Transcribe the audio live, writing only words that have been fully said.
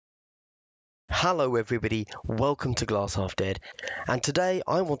Hello everybody, welcome to Glass Half Dead, and today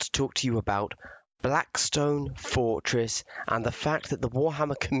I want to talk to you about Blackstone Fortress and the fact that the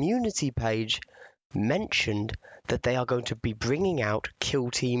Warhammer community page mentioned that they are going to be bringing out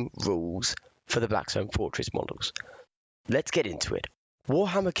kill team rules for the Blackstone Fortress models. Let's get into it.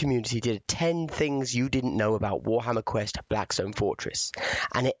 Warhammer community did 10 things you didn't know about Warhammer Quest Blackstone Fortress,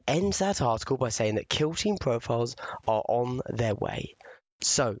 and it ends that article by saying that kill team profiles are on their way.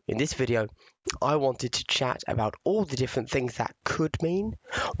 So, in this video, I wanted to chat about all the different things that could mean,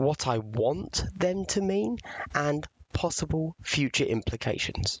 what I want them to mean, and possible future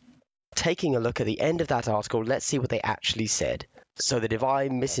implications. Taking a look at the end of that article, let's see what they actually said, so that if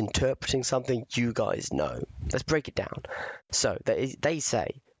I'm misinterpreting something, you guys know. Let's break it down. So, they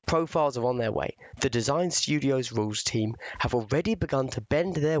say, profiles are on their way. The Design Studios rules team have already begun to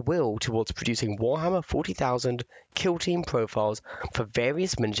bend their will towards producing Warhammer 40,000 kill team profiles for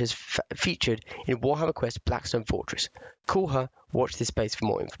various miniatures featured in Warhammer Quest Blackstone Fortress. Call her, watch this space for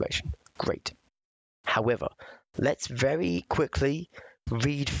more information. Great. However, let's very quickly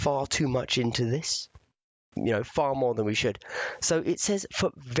read far too much into this. Far more than we should. So it says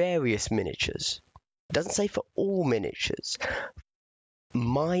for various miniatures. It doesn't say for all miniatures.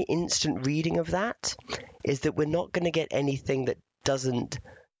 My instant reading of that is that we're not going to get anything that doesn't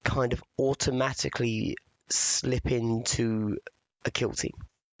kind of automatically slip into a kill team.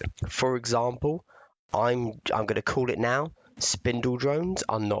 For example, I'm going to call it now, spindle drones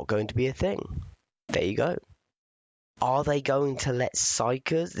are not going to be a thing. There you go. Are they going to let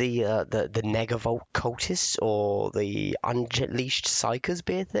Psykers, the Negavolt cultists or the unleashed Psykers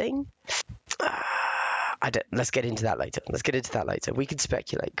be a thing? Let's get into that later. We can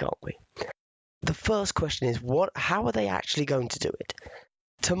speculate, can't we? The first question is, how are they actually going to do it?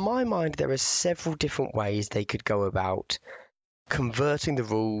 To my mind, there are several different ways they could go about converting the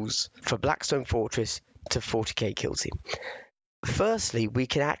rules for Blackstone Fortress to 40k kill team. Firstly, we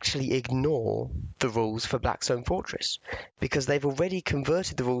can actually ignore the rules for Blackstone Fortress because they've already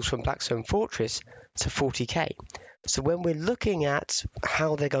converted the rules from Blackstone Fortress to 40k. So when we're looking at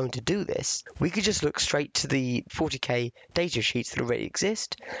how they're going to do this, we could just look straight to the 40k data sheets that already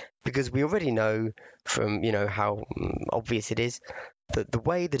exist, because we already know from, how obvious it is that the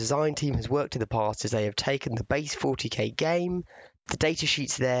way the design team has worked in the past is they have taken the base 40k game, the data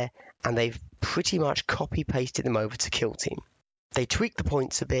sheets there, and they've pretty much copy-pasted them over to kill team. They tweak the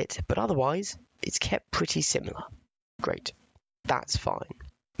points a bit, but otherwise, it's kept pretty similar. Great. That's fine.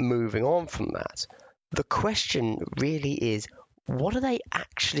 Moving on from that, the question really is, what are they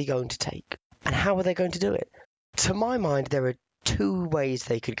actually going to take? And how are they going to do it? To my mind, there are two ways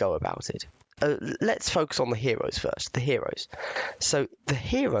they could go about it. Let's focus on the heroes first. The heroes. So the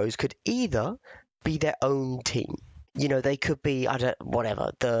heroes could either be their own team. They could be,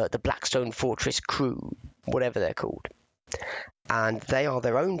 the Blackstone Fortress crew, whatever they're called. And they are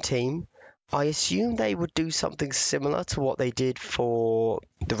their own team. I assume they would do something similar to what they did for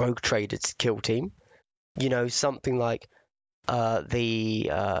the Rogue Traders kill team. Something like the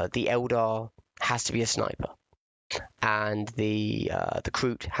Eldar has to be a sniper, and the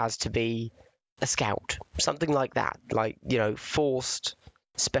Kroot has to be a scout, something like that. Forced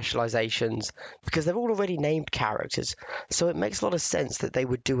specializations, because they're all already named characters. So it makes a lot of sense that they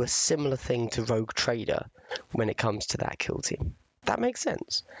would do a similar thing to Rogue Trader when it comes to that kill team. That makes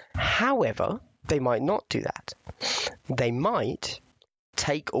sense. However, they might not do that. They might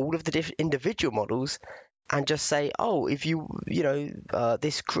take all of the individual models and just say, oh, if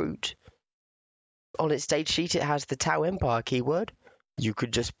this Kroot, on its stage sheet, it has the Tau Empire keyword. You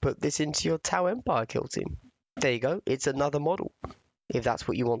could just put this into your Tau Empire kill team. There you go. It's another model, if that's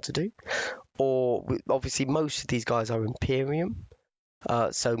what you want to do. Or, obviously, most of these guys are Imperium.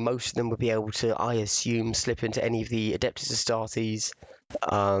 So most of them would be able to, I assume, slip into any of the Adeptus Astartes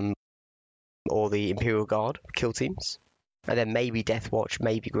or the Imperial Guard kill teams. And then maybe Death Watch,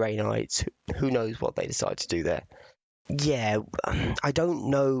 maybe Grey Knights. Who knows what they decide to do there. Yeah, I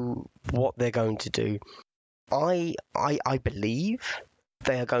don't know what they're going to do. I believe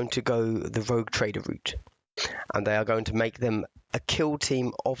they are going to go the Rogue Trader route. And they are going to make them a kill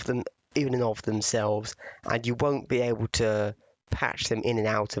team of them, even of themselves. And you won't be able to patch them in and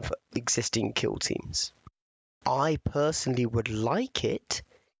out of existing kill teams. I personally would like it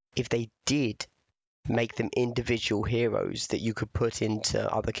if they did make them individual heroes that you could put into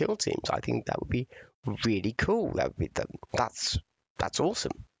other kill teams. I think that would be really cool. That's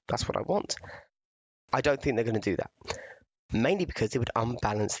awesome. That's what I want. I don't think they're going to do that, mainly because it would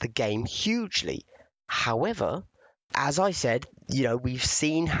unbalance the game hugely. However, as I said, we've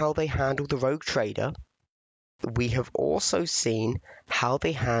seen how they handle the Rogue Trader. we have also seen how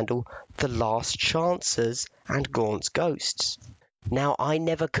they handle the Last Chancers and Gaunt's Ghosts. Now, I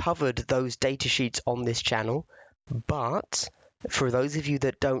never covered those datasheets on this channel, but for those of you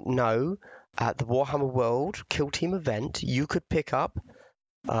that don't know, at the Warhammer World Kill Team event, you could pick up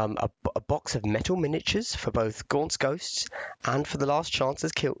a box of metal miniatures for both Gaunt's Ghosts and for the Last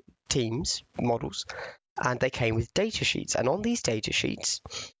Chancers Kill Teams models, and they came with datasheets. And on these datasheets,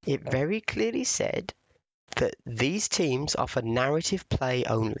 it very clearly said that these teams are for narrative play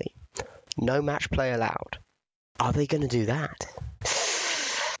only. No match play allowed. Are they going to do that?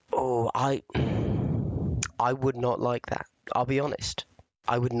 Oh, I would not like that. I'll be honest.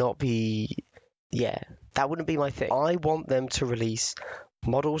 I would not be... Yeah, that wouldn't be my thing. I want them to release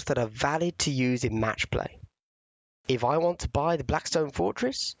models that are valid to use in match play. If I want to buy the Blackstone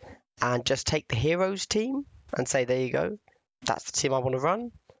Fortress and just take the Heroes team and say, there you go, that's the team I want to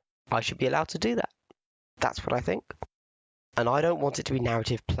run, I should be allowed to do that. That's what I think. And I don't want it to be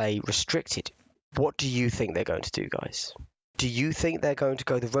narrative play restricted. What do you think they're going to do, guys? Do you think they're going to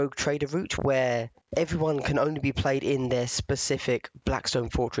go the Rogue Trader route where everyone can only be played in their specific Blackstone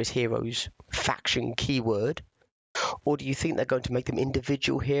Fortress Heroes faction keyword? Or do you think they're going to make them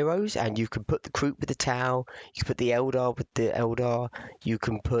individual heroes and you can put the Kroot with the Tau, you can put the Eldar with the Eldar, you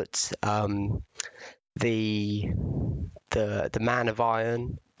can put the Man of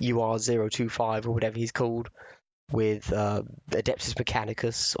Iron, UR025 or whatever he's called, with Adeptus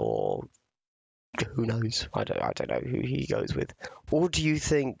Mechanicus, or who knows? I don't know who he goes with. Or do you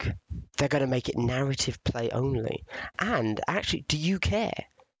think they're going to make it narrative play only? And actually, do you care?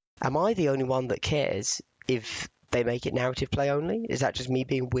 Am I the only one that cares if they make it narrative play only? Is that just me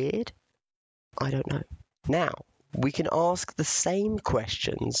being weird? I don't know. Now, we can ask the same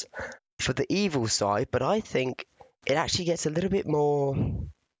questions for the evil side, but I think it actually gets a little bit more...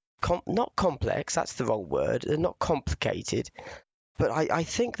 not complex, that's the wrong word, not complicated, but I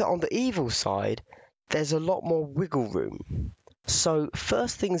think that on the evil side, there's a lot more wiggle room. So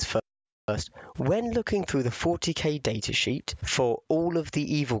first things first, when looking through the 40k datasheet for all of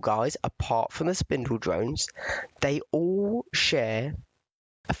the evil guys, apart from the Spindle Drones, they all share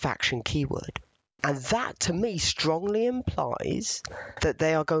a faction keyword. And that, to me, strongly implies that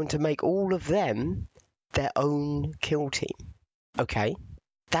they are going to make all of them their own kill team. Okay?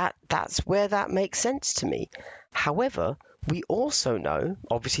 That's where that makes sense to me. However, we also know,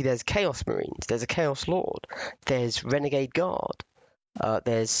 obviously there's Chaos Marines, there's a Chaos Lord, there's Renegade Guard,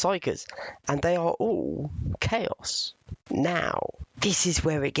 there's Psykers, and they are all Chaos. Now, this is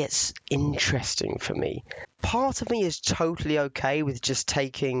where it gets interesting for me. Part of me is totally okay with just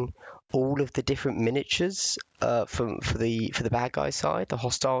taking all of the different miniatures for the bad guy side, the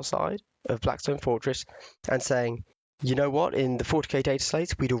hostile side of Blackstone Fortress, and saying, you know what, in the 40k data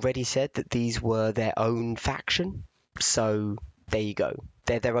slates, we'd already said that these were their own faction. So there you go.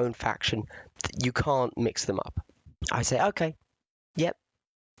 They're their own faction. You can't mix them up. I say, okay, yep,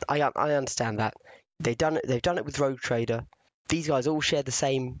 I understand that. They've done it with Rogue Trader. These guys all share the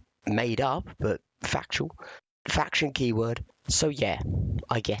same made up, but factual faction keyword. So yeah,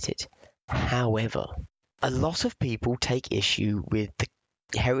 I get it. However, a lot of people take issue with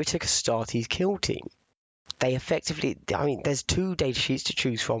the Heretic Astartes kill team. They effectively, I mean, there's two datasheets to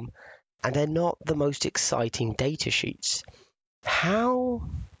choose from, and they're not the most exciting datasheets. How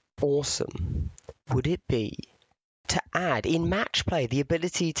awesome would it be to add in match play the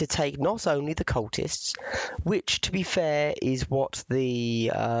ability to take not only the cultists, which to be fair is what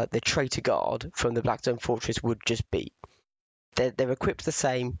the traitor guard from the Blackstone Fortress would just be. They're equipped the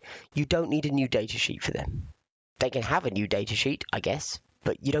same. You don't need a new datasheet for them. They can have a new datasheet, I guess,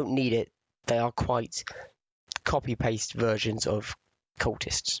 but you don't need it. They are quite copy-paste versions of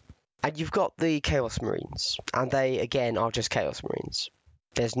cultists. And you've got the Chaos Marines, and they, again, are just Chaos Marines.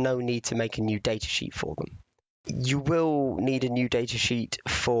 There's no need to make a new datasheet for them. You will need a new datasheet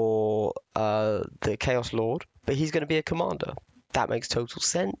for the Chaos Lord, but he's going to be a commander. That makes total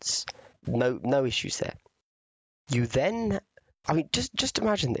sense. No issues there. You then... I mean, just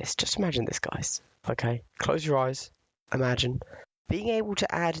imagine this. Just imagine this, guys. Okay? Close your eyes. Imagine being able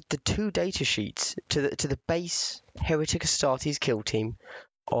to add the two datasheets to the base Heretic Astartes kill team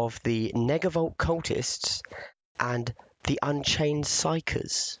of the Negavolt cultists and the Unchained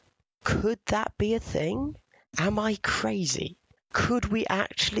Psykers. Could that be a thing? Am I crazy? Could we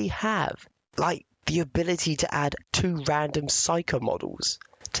actually have, like, the ability to add two random Psyker models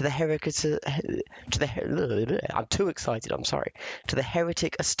to the I'm too excited, I'm sorry. To the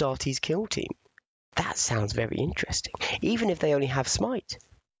Heretic Astartes kill team? That sounds very interesting. Even if they only have Smite.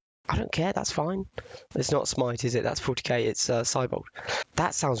 I don't care, that's fine. It's not Smite, is it? That's 40k, it's Cybold.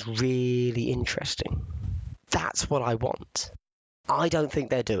 That sounds really interesting. That's what I want. I don't think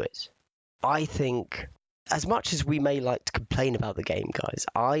they'll do it. I think, as much as we may like to complain about the game, guys,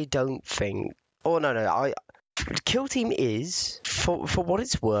 I don't think. Oh no, Kill Team is, for what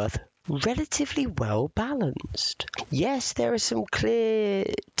it's worth, relatively well balanced. Yes, there are some clear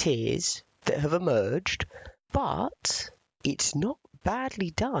tiers that have emerged, but it's not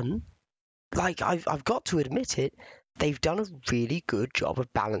badly done. Like, I've got to admit it, they've done a really good job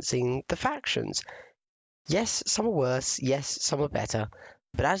of balancing the factions. Yes, some are worse, yes, some are better,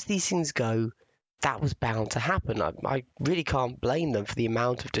 but as these things go, that was bound to happen. I really can't blame them for the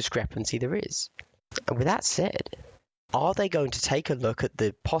amount of discrepancy there is. And with that said, are they going to take a look at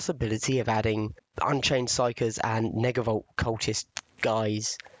the possibility of adding Unchained Psychers and Negavolt Cultist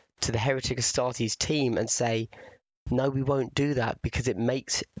guys to the Heretic Astartes team and say, no, we won't do that because it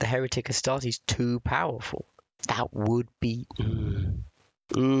makes the Heretic Astartes too powerful? That would be...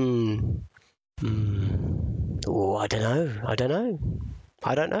 Oh, I don't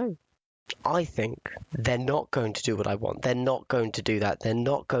know. I think they're not going to do what I want. They're not going to do that. They're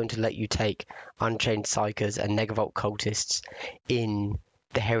not going to let you take Unchained Psychers and Negavolt Cultists in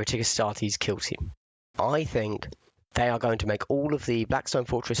the Heretic Astartes kill team. I think they are going to make all of the Blackstone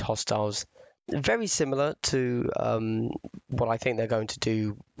Fortress hostiles very similar to what I think they're going to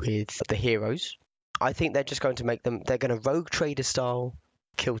do with the heroes. I think they're just going to make them, they're going to rogue trader style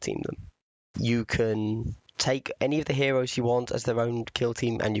kill team them. You can take any of the heroes you want as their own kill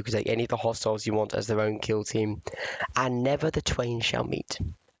team, and you can take any of the hostiles you want as their own kill team, and never the twain shall meet.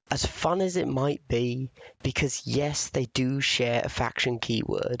 As fun as it might be, because yes, they do share a faction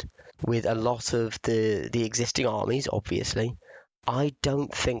keyword with a lot of the existing armies, obviously, I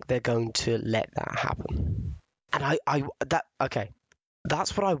don't think they're going to let that happen. And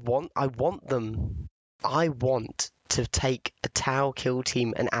that's what I want. I want to take a Tau kill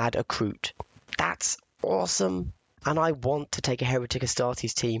team and add a Kroot. That's awesome. And I want to take a Heretic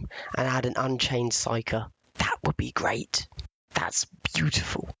Astartes team and add an Unchained Psyker. That would be great. That's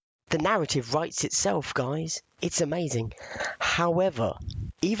beautiful. The narrative writes itself, guys. It's amazing. However,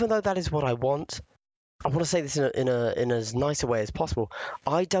 even though that is what I want to say this in as nice a way as possible.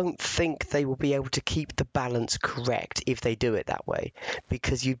 I don't think they will be able to keep the balance correct if they do it that way,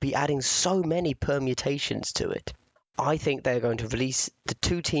 because you'd be adding so many permutations to it. I think they're going to release the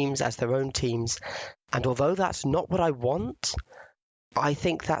two teams as their own teams, and although that's not what I want, I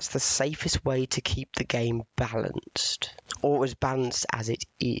think that's the safest way to keep the game balanced, or as balanced as it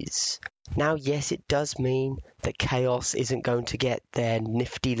is. Now, yes, it does mean that Chaos isn't going to get their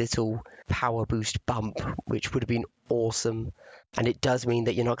nifty little power boost bump, which would have been awesome. And it does mean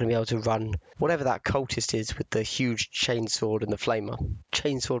that you're not going to be able to run whatever that cultist is with the huge chainsword and the flamer.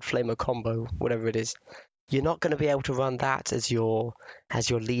 Chainsword flamer combo, whatever it is. You're not going to be able to run that as your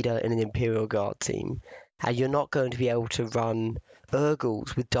leader in an Imperial Guard team. And you're not going to be able to run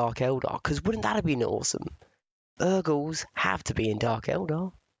Urgles with Dark Eldar, because wouldn't that have been awesome? Urgles have to be in Dark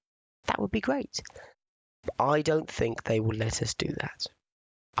Eldar. That would be great. I don't think they will let us do that.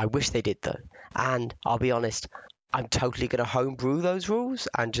 I wish they did, though. And I'll be honest, I'm totally going to homebrew those rules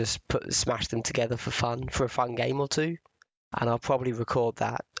and just smash them together for fun, for a fun game or two. And I'll probably record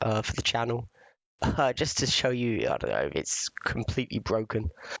that for the channel. Just to show you, I don't know, if it's completely broken.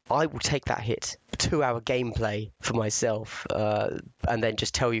 I will take that hit, 2-hour gameplay for myself, and then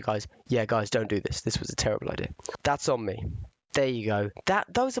just tell you guys, yeah, guys, don't do this. This was a terrible idea. That's on me. There you go.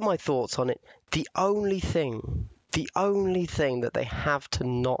 Those are my thoughts on it. The only thing that they have to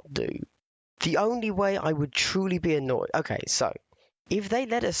not do, the only way I would truly be annoyed. Okay, so if they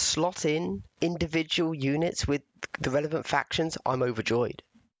let us slot in individual units with the relevant factions, I'm overjoyed.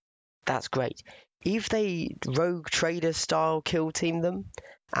 That's great. If they rogue trader style kill team them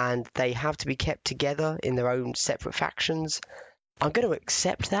and they have to be kept together in their own separate factions, I'm going to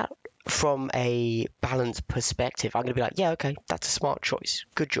accept that from a balanced perspective. I'm going to be like, yeah, okay, that's a smart choice.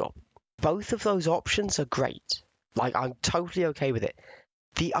 Good job. Both of those options are great. Like, I'm totally okay with it.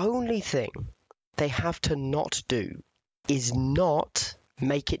 The only thing they have to not do is not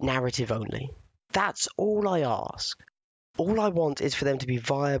make it narrative only. That's all I ask. All I want is for them to be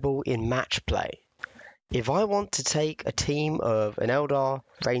viable in match play. If I want to take a team of an Eldar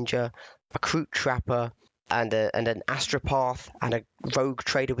Ranger, a Kroot Trapper, and an Astropath, and a Rogue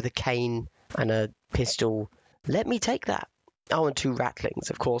Trader with a cane and a pistol, let me take that. Oh, and 2 Ratlings,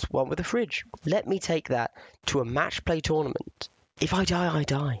 of course, one with a fridge. Let me take that to a match play tournament. If I die, I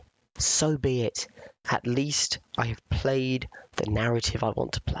die. So be it. At least I have played the narrative I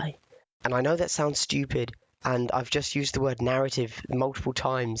want to play. And I know that sounds stupid, and I've just used the word narrative multiple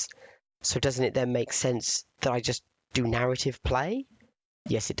times, so doesn't it then make sense that I just do narrative play?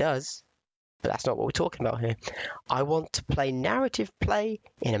 Yes, it does. But that's not what we're talking about here. I want to play narrative play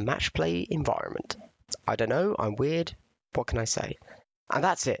in a match play environment. I don't know, I'm weird. What can I say? And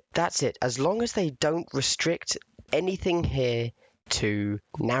that's it. That's it. As long as they don't restrict anything here to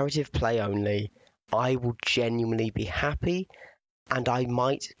narrative play only, I will genuinely be happy, and I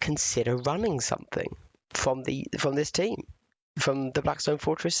might consider running something from this team, from the Blackstone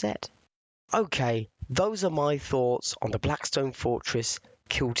Fortress set. Okay, those are my thoughts on the Blackstone Fortress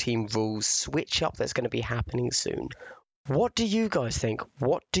Kill Team rules switch up that's going to be happening soon. What do you guys think?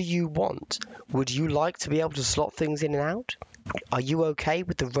 What do you want? Would you like to be able to slot things in and out? Are you okay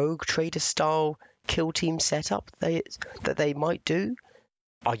with the Rogue Trader style kill team setup that they might do?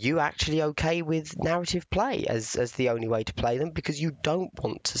 Are you actually okay with narrative play as the only way to play them because you don't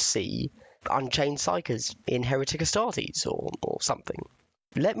want to see Unchained Psykers in Heretic Astartes or something?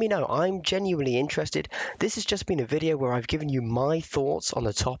 Let me know. I'm genuinely interested. This has just been a video where I've given you my thoughts on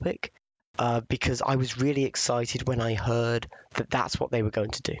the topic because I was really excited when I heard that that's what they were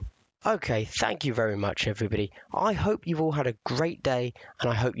going to do. Okay, thank you very much, everybody. I hope you've all had a great day, and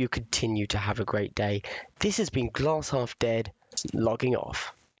I hope you continue to have a great day. This has been Glass Half Dead, logging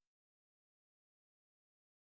off.